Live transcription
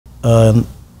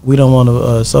we don't want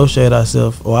to associate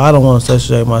ourselves, or I don't want to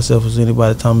associate myself with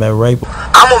anybody talking about rape.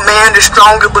 I'm a man that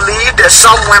strongly believe that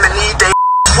some women need their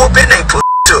whooping they put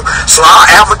too. So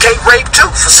I'll advocate rape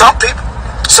too for some people.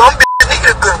 Some bitches need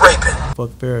a good raping.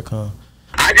 Fuck Farrakhan.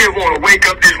 I just want to wake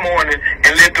up this morning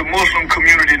and let the Muslim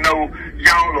community know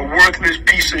y'all a worthless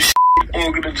piece of shit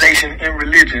organization and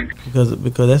religion.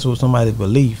 Because that's what somebody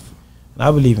believe. And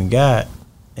I believe in God.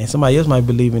 And somebody else might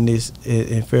believe in this,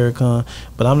 in Farrakhan,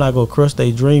 but I'm not going to crush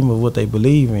their dream of what they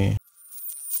believe in.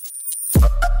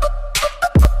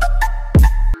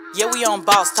 Yeah, we on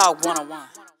Boss Talk 101.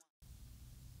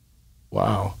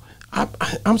 Wow.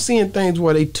 I'm seeing things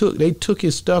where they took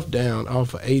his stuff down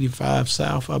off of 85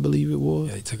 South, I believe it was.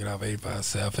 Yeah, they took it off 85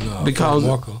 South and because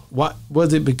what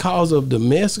was it, because of the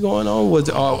mess going on? Was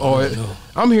it or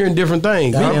I'm hearing different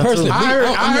things. I heard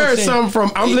something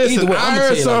from I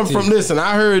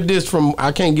heard this from,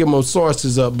 I can't give my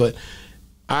sources up, but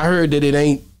I heard that it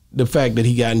ain't the fact that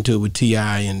he got into it with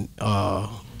T.I. and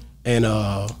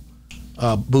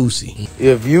Boosie.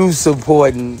 If you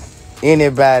supporting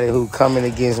anybody who coming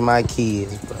against my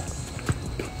kids, bro,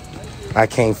 I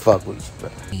can't fuck with you, bro.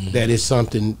 That is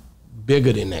something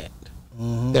bigger than that.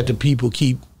 That the people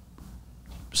keep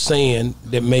saying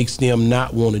that makes them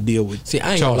not want to deal with. See,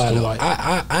 I ain't Charleston gonna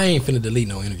lie, I ain't finna delete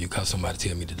no interview because somebody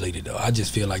tell me to delete it though. I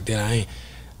just feel like that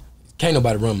can't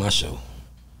nobody run my show.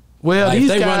 Well, like, these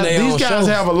guys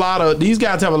have a lot of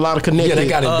connections. Yeah, they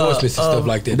got endorsements and stuff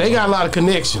like that. They got a lot of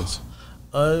connections.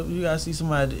 You gotta see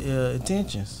somebody's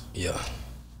intentions. Yeah.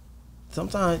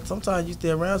 Sometimes you stay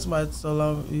around somebody so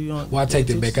long you don't. Well, I take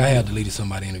that back. I have deleted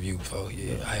somebody's interview before.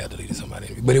 Yeah, I have deleted somebody's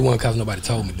interview, but it wasn't because nobody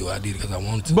told me to do it. I did it because I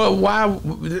wanted to. But why?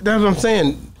 That's what I'm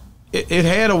saying. It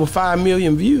had over 5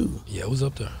 million views. Yeah, it was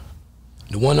up there.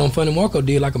 The one on Funny Marco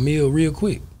did like 1 million real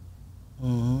quick.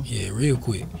 Yeah, real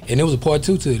quick, and there was a part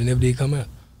 2 to it, and never did come out.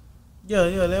 Yeah.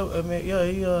 He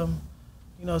you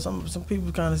know, some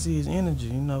people kind of see his energy.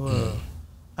 You know.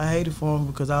 I hate it for him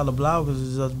because all the bloggers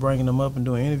is just bringing him up and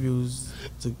doing interviews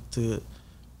to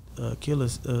kill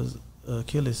himself.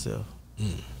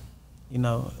 You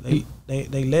know, they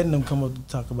letting them come up to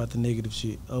talk about the negative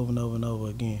shit over and over and over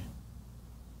again.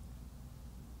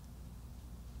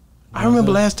 I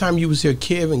remember last time you was here,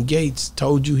 Kevin Gates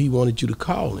told you he wanted you to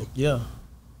call him. Yeah.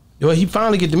 Well, he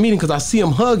finally get the meeting because I see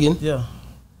him hugging. Yeah.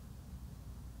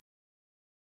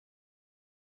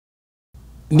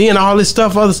 Then all this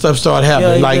other stuff started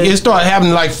happening. It started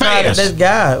happening like fast. That's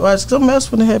God. Well, something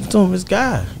else when it happened to him, it's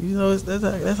God. You know,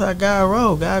 that's how God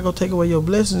roll. God go take away your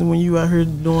blessings when you out here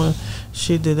doing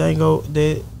shit that ain't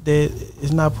that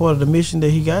is not part of the mission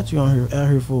that He got you out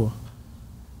here for.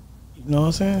 You know what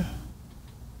I'm saying?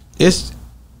 It's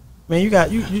man, you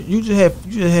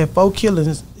just had 4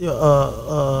 killings,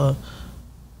 murder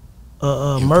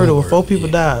where 4 people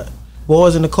died.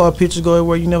 Boys in the car, pictures go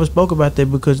everywhere. You never spoke about that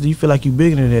because you feel like you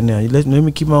bigger than that now. Let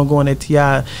me keep on going at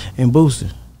T.I. and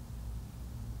Boosie.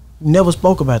 You never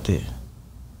spoke about that.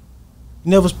 You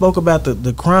never spoke about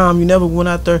the crime. You never went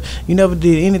out there. You never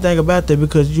did anything about that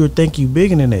because you think you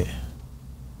bigger than that.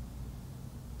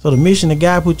 So the mission the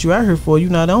guy put you out here for, you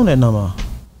not on that no more.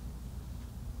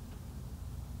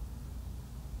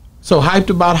 So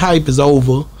Hyped About Hype is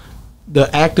over. The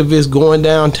activists going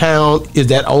downtown, is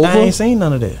that over? I ain't seen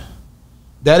none of that.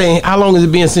 That ain't. How long has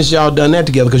it been since y'all done that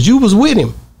together? Because you was with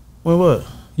him. When what?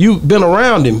 You been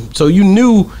around him, so you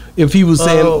knew if he was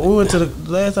saying. We went to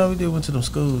the last time we went to them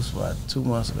schools about 2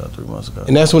 months ago, 3 months ago.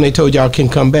 And that's when they told y'all can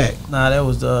come back. Nah, that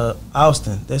was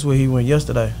Austin. That's where he went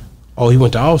yesterday. Oh, he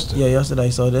went to Austin. Yeah, yesterday.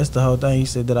 So that's the whole thing. He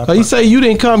said that he say you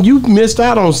didn't come. You missed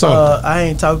out on something. I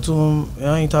ain't talked to him.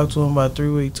 I ain't talked to him about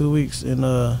 2 weeks, and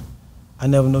I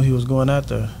never knew he was going out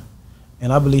there.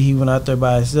 And I believe he went out there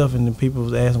by himself, and the people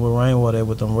was asking where Rainwater at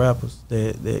with them rappers.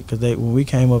 Because when we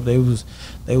came up, they was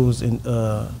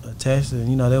attached, and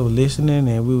you know they were listening,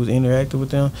 and we was interacting with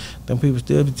them. Them people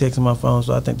still be texting my phone,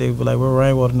 so I think they were like, "Where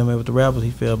Rainwater and them at with the rappers?" He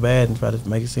felt bad and tried to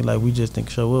make it seem like we just didn't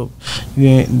show up.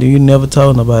 You never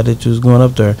told nobody that you was going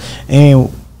up there, and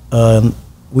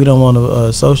we don't want to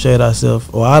associate ourselves,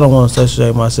 or I don't want to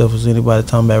associate myself with anybody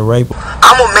talking about rape.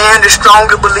 I'm a man that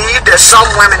strongly believe that some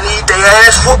women need their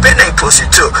ass whooping they pussy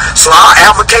too. So I'll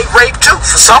advocate rape too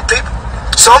for some people.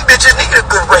 Some bitches need a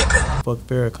good raping. Fuck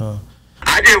Farrakhan.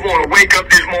 I just want to wake up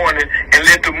this morning and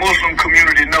let the Muslim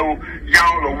community know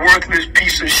y'all a worthless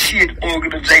piece of shit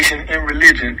organization and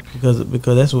religion.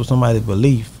 Because that's what somebody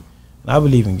believe. And I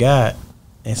believe in God.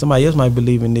 And somebody else might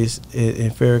believe in this,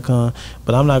 in Farrakhan,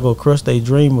 but I'm not going to crush their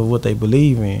dream of what they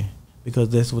believe in because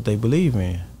that's what they believe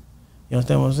in. You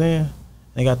understand what I'm saying?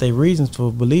 They got their reasons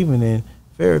for believing in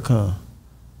Farrakhan.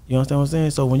 You understand what I'm saying?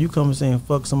 So when you come and saying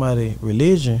fuck somebody's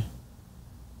religion,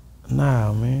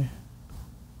 Nah, man.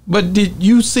 But did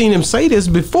you seen him say this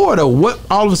before though? What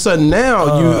all of a sudden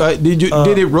now did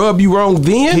it rub you wrong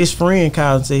then? His friend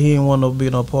called and said he didn't want to be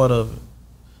no part of it.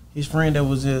 His friend that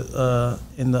was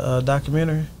in the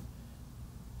documentary,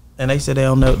 and they said they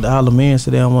don't know. All the men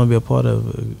said they don't want to be a part of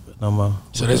it no more.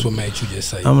 So that's what made you just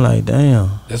say. I'm like,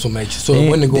 damn. That's what made you. So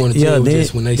when they going to jail,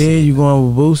 just when they then said, you going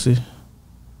with Boosie.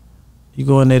 You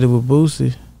going at it with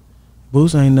Boosie.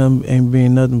 Boosie ain't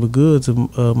being nothing but good to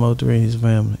Motor and his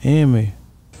family and me.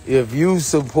 If you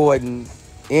supporting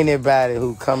anybody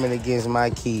who coming against my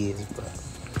kids, bro,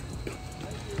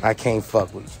 I can't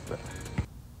fuck with you, bro.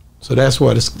 So that's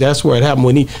where it happened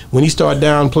when he started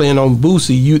downplaying on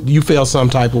Boosie. You felt some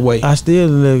type of way. I still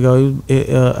let it go.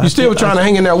 You still were trying to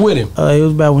hang in there with him. It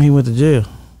was about when he went to jail.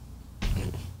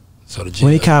 So the jail.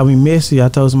 When he called me messy, I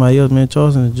told somebody else, man,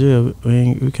 Charleston in jail.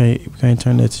 We can't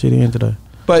turn that shit in today.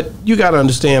 But you got to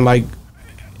understand, like,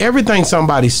 everything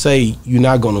somebody say, you're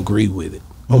not going to agree with it.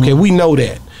 Okay, we know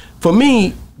that. For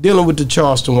me, dealing with the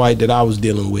Charleston white that I was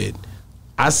dealing with,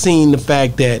 I seen the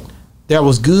fact that there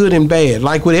was good and bad,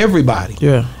 like with everybody.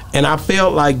 Yeah. And I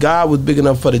felt like God was big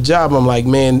enough for the job. I'm like,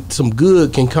 man, some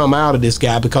good can come out of this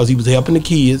guy because he was helping the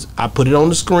kids. I put it on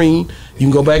the screen. You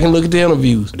can go back and look at the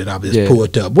interviews that I just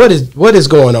pulled up. What is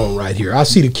going on right here? I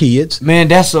see the kids. Man,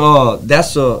 that's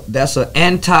a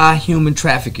anti-human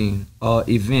trafficking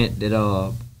event that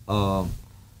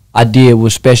I did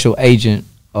with Special Agent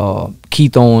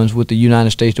Keith Owens with the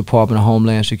United States Department of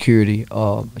Homeland Security,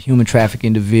 Human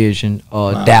Trafficking Division,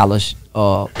 Dallas,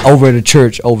 over at a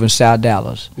church over in South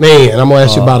Dallas. Man, I'm gonna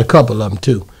ask you about a couple of them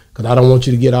too, because I don't want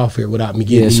you to get off here without me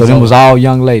getting. Yeah, so them was all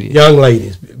young ladies. Young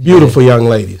ladies, beautiful young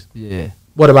ladies. Yeah.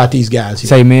 What about these guys here?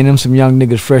 Say, man, them some young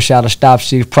niggas fresh out of Stop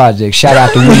 6 Project. Shout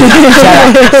out to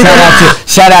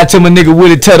shout out to my nigga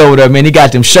Willie Tut over there, man. He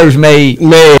got them shirts made,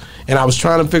 man. And I was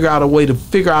trying to figure out a way to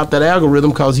figure out that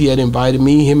algorithm because he had invited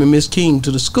me, him and Miss King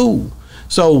to the school.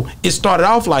 So it started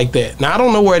off like that. Now, I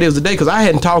don't know where it is today because I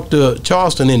hadn't talked to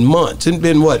Charleston in months. It's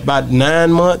been, what, about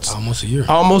 9 months? Almost a year.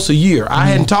 Almost a year. I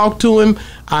hadn't talked to him.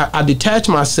 I detached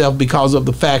myself because of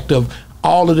the fact of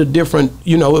all of the different,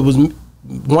 it was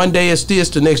one day it's this,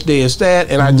 the next day it's that.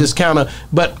 And I just kind of,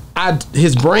 but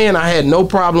his brand, I had no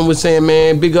problem with saying,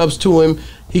 man, big ups to him.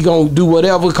 He gonna do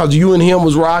whatever because you and him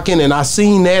was rocking, and I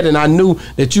seen that, and I knew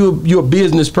that you're a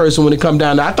business person when it come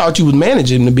down to. I thought you was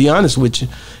managing him, to be honest with you.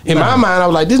 In my mind, I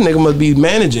was like, this nigga must be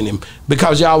managing him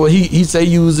because y'all. He say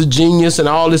you was a genius and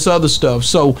all this other stuff.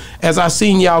 So as I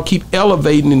seen y'all keep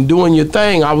elevating and doing your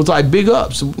thing, I was like, big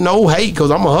ups, no hate,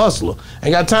 because I'm a hustler.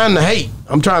 Ain't got time to hate.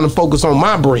 I'm trying to focus on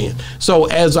my brand. So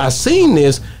as I seen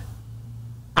this,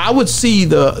 I would see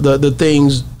the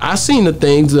things. I seen the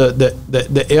things,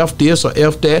 the F this or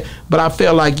F that, but I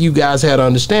felt like you guys had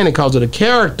understanding because of the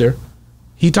character.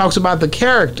 He talks about the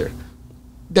character,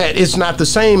 that it's not the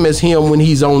same as him when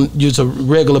he's on just a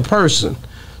regular person.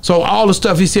 So all the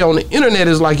stuff he said on the internet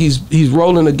is like he's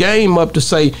rolling the game up to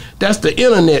say that's the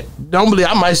internet. Don't believe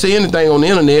I might say anything on the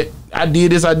internet. I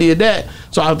did this, I did that.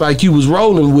 So I was like, you was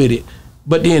rolling with it.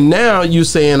 But then now you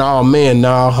saying, oh man,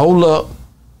 nah, hold up.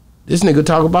 This nigga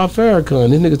talk about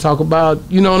Farrakhan. This nigga talk about,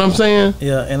 you know what I'm saying?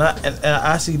 Yeah, and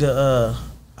I see the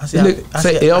I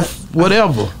see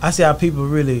whatever. I see how people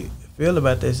really feel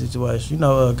about that situation.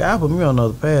 God put me on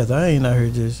another path. I ain't out here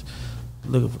just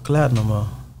looking for clout no more.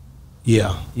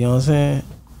 Yeah. You know what I'm saying?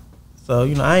 So,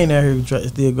 I ain't out here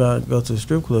still go to the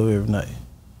strip club every night.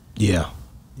 Yeah.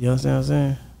 You understand what I'm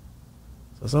saying?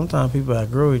 So sometimes people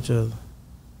outgrow each other.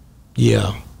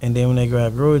 Yeah. And then when they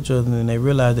outgrow each other and they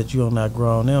realize that you don't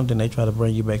outgrow them, then they try to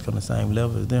bring you back on the same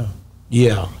level as them.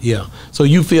 Yeah, yeah. So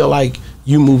you feel like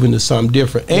you moving to something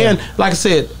different. And like I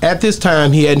said, at this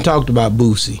time he hadn't talked about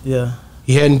Boosie. Yeah.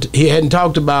 He hadn't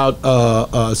talked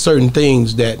about certain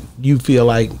things that you feel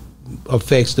like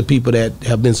affects the people that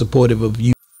have been supportive of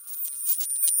you.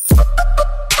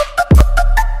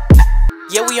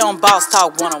 Yeah, we on Boss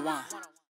Talk 101.